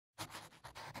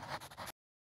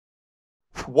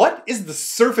What is the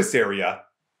surface area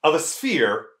of a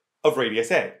sphere of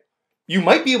radius a? You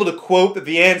might be able to quote that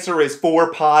the answer is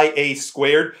 4 pi a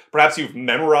squared. Perhaps you've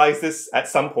memorized this at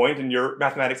some point in your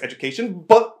mathematics education,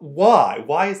 but why?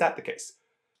 Why is that the case?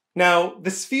 Now,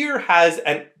 the sphere has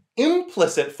an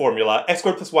implicit formula, x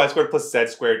squared plus y squared plus z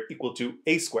squared equal to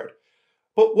a squared.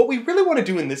 But what we really want to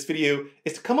do in this video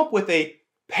is to come up with a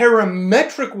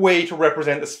parametric way to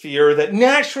represent the sphere that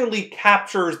naturally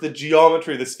captures the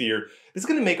geometry of the sphere. This is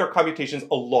going to make our computations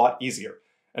a lot easier.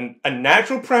 And a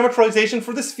natural parametrization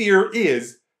for the sphere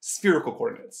is spherical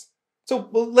coordinates. So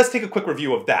let's take a quick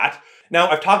review of that. Now,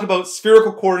 I've talked about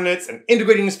spherical coordinates and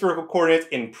integrating the spherical coordinates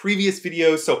in previous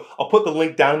videos, so I'll put the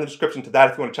link down in the description to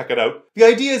that if you want to check it out. The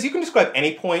idea is you can describe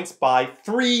any points by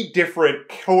 3 different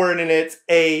coordinates,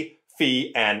 a,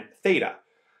 phi, and theta.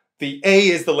 The a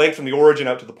is the length from the origin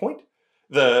out to the point.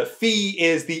 The phi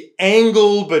is the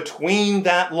angle between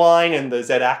that line and the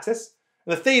z-axis.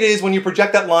 And the theta is when you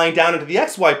project that line down into the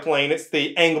xy plane, it's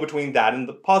the angle between that and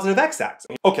the positive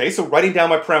x-axis. Okay, so writing down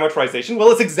my parametrization, well,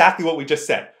 it's exactly what we just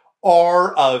said.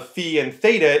 R of phi and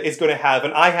theta is going to have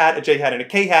an I hat, a j hat, and a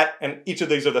k hat, and each of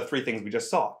these are the 3 things we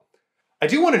just saw. I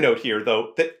do want to note here,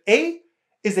 though, that a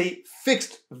is a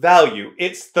fixed value.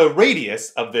 It's the radius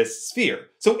of this sphere.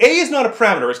 So a is not a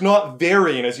parameter. It's not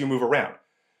varying as you move around.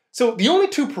 So the only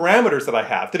 2 parameters that I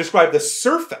have to describe the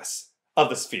surface of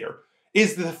the sphere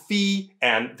is the phi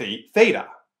and the theta.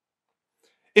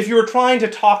 If you were trying to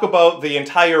talk about the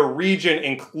entire region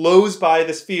enclosed by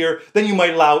the sphere, then you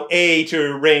might allow a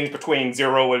to range between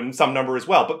 0 and some number as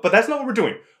well. But that's not what we're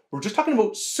doing. We're just talking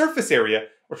about surface area.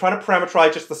 We're trying to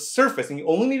parameterize just the surface, and you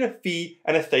only need a phi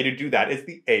and a theta to do that if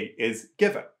the a is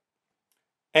given.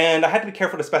 And I had to be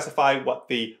careful to specify what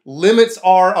the limits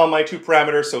are on my 2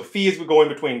 parameters. So phi is going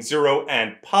between 0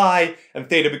 and pi, and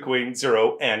theta between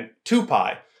 0 and 2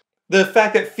 pi. The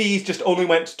fact that phi's just only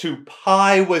went to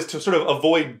pi was to sort of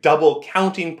avoid double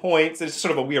counting points. It's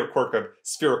sort of a weird quirk of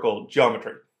spherical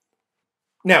geometry.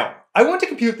 Now, I want to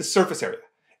compute the surface area.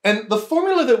 And the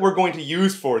formula that we're going to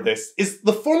use for this is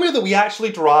the formula that we actually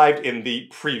derived in the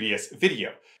previous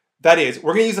video. That is,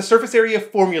 we're going to use a surface area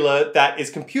formula that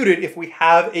is computed if we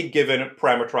have a given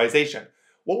parametrization.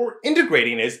 What we're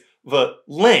integrating is the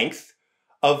length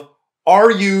of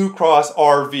Ru cross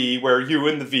Rv, where u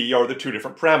and the v are the 2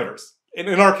 different parameters. In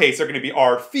our case, they're going to be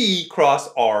R phi cross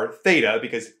R theta,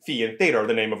 because phi and theta are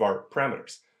the name of our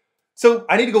parameters. So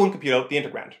I need to go and compute out the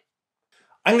integrand.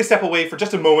 I'm going to step away for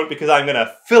just a moment because I'm going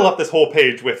to fill up this whole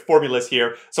page with formulas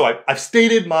here. So I've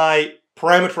stated my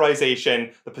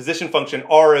parametrization. The position function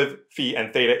R of phi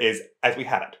and theta is as we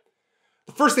had it.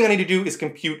 The first thing I need to do is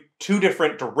compute 2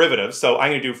 different derivatives. So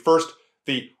I'm going to do first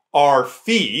the R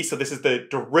phi. So this is the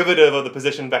derivative of the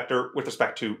position vector with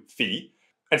respect to phi.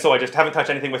 And so I just haven't touched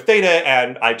anything with theta,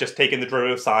 and I've just taken the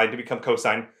derivative sign to become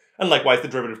cosine, and likewise the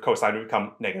derivative of cosine to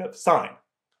become negative sine.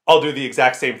 I'll do the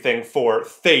exact same thing for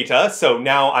theta. So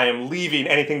now I am leaving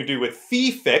anything to do with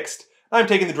phi fixed. I'm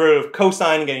taking the derivative of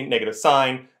cosine and getting negative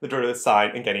sine, the derivative of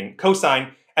sine and getting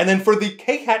cosine. And then for the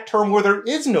k hat term where there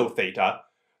is no theta,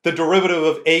 the derivative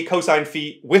of a cosine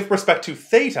phi with respect to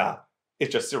theta is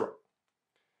just 0.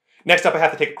 Next up, I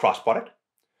have to take a cross product.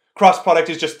 Cross product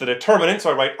is just the determinant,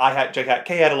 so I write I hat, j hat,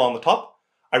 k hat along the top.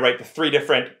 I write the 3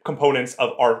 different components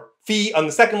of R phi on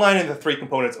the second line and the 3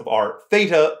 components of R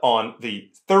theta on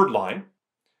the third line.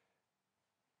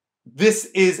 This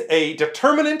is a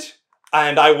determinant,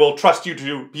 and I will trust you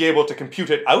to be able to compute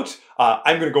it out.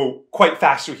 I'm going to go quite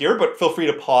fast through here, but feel free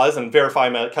to pause and verify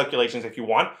my calculations if you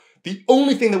want. The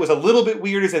only thing that was a little bit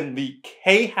weird is in the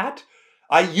k hat.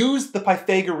 I used the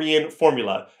Pythagorean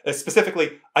formula.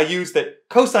 Specifically, I used that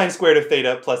cosine squared of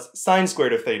theta plus sine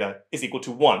squared of theta is equal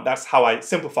to 1. That's how I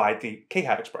simplified the k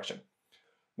hat expression.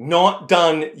 Not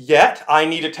done yet. I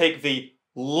need to take the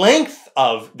length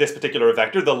of this particular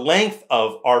vector, the length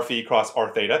of R phi cross R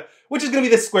theta, which is going to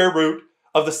be the square root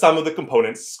of the sum of the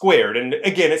components squared. And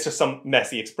again, it's just some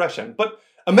messy expression, but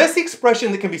a messy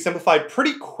expression that can be simplified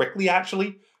pretty quickly,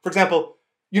 actually. For example,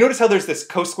 you notice how there's this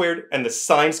cos squared and the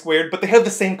sine squared, but they have the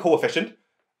same coefficient.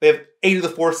 They have a to the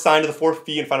 4th sine to the 4th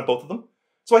phi in front of both of them.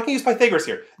 So I can use Pythagoras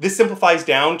here. This simplifies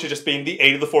down to just being the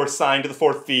a to the 4th sine to the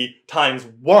 4th phi times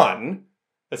 1.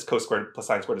 That's cos squared plus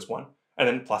sine squared is 1. And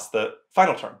then plus the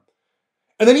final term.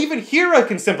 And then even here I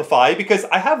can simplify because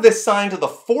I have this sine to the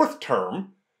 4th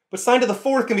term, but sine to the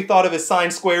 4th can be thought of as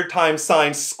sine squared times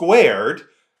sine squared.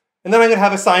 And then I'm going to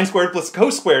have a sine squared plus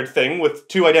cos squared thing with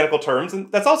 2 identical terms,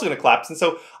 and that's also going to collapse. And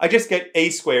so I just get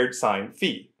a squared sine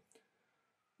phi.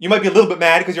 You might be a little bit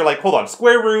mad because you're like, hold on,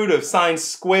 square root of sine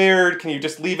squared, can you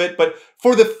just leave it? But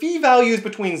for the phi values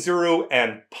between 0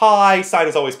 and pi, sine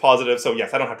is always positive, so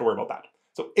yes, I don't have to worry about that.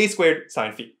 So a squared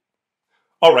sine phi.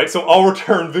 All right, so I'll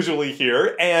return visually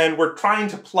here, and we're trying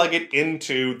to plug it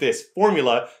into this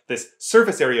formula, this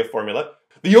surface area formula.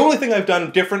 The only thing I've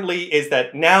done differently is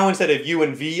that now instead of u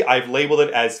and v, I've labeled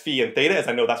it as phi and theta, as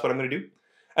I know that's what I'm going to do.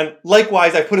 And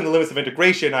likewise, I put in the limits of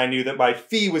integration. I knew that my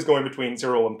phi was going between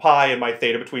 0 and pi, and my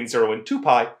theta between 0 and 2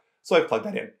 pi, so I plugged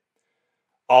that in.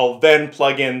 I'll then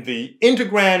plug in the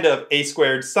integrand of a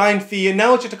squared sine phi, and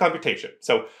now it's just a computation.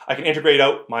 So I can integrate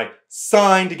out my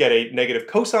sine to get a negative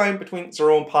cosine between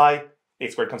 0 and pi. A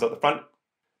squared comes out the front.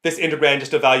 This integrand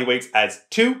just evaluates as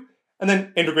 2, and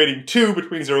then integrating 2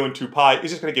 between 0 and 2 pi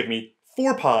is just going to give me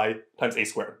 4 pi times a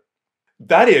squared.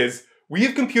 That is, we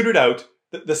have computed out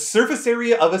that the surface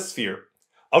area of a sphere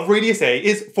of radius a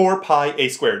is 4 pi a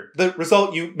squared, the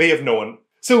result you may have known.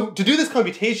 So to do this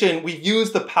computation, we've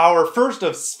used the power first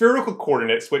of spherical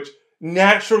coordinates, which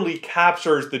naturally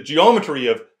captures the geometry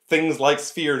of things like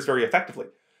spheres very effectively.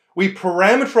 We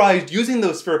parametrized using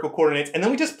those spherical coordinates, and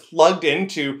then we just plugged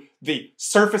into the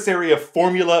surface area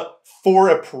formula for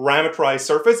a parametrized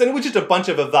surface, and it was just a bunch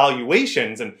of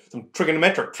evaluations and some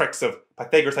trigonometric tricks of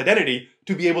Pythagoras identity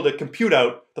to be able to compute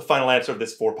out the final answer of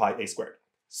this 4 pi a squared.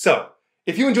 So,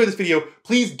 if you enjoyed this video,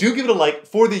 please do give it a like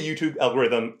for the YouTube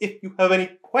algorithm. If you have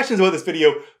any questions about this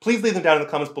video, please leave them down in the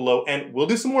comments below, and we'll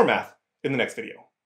do some more math in the next video.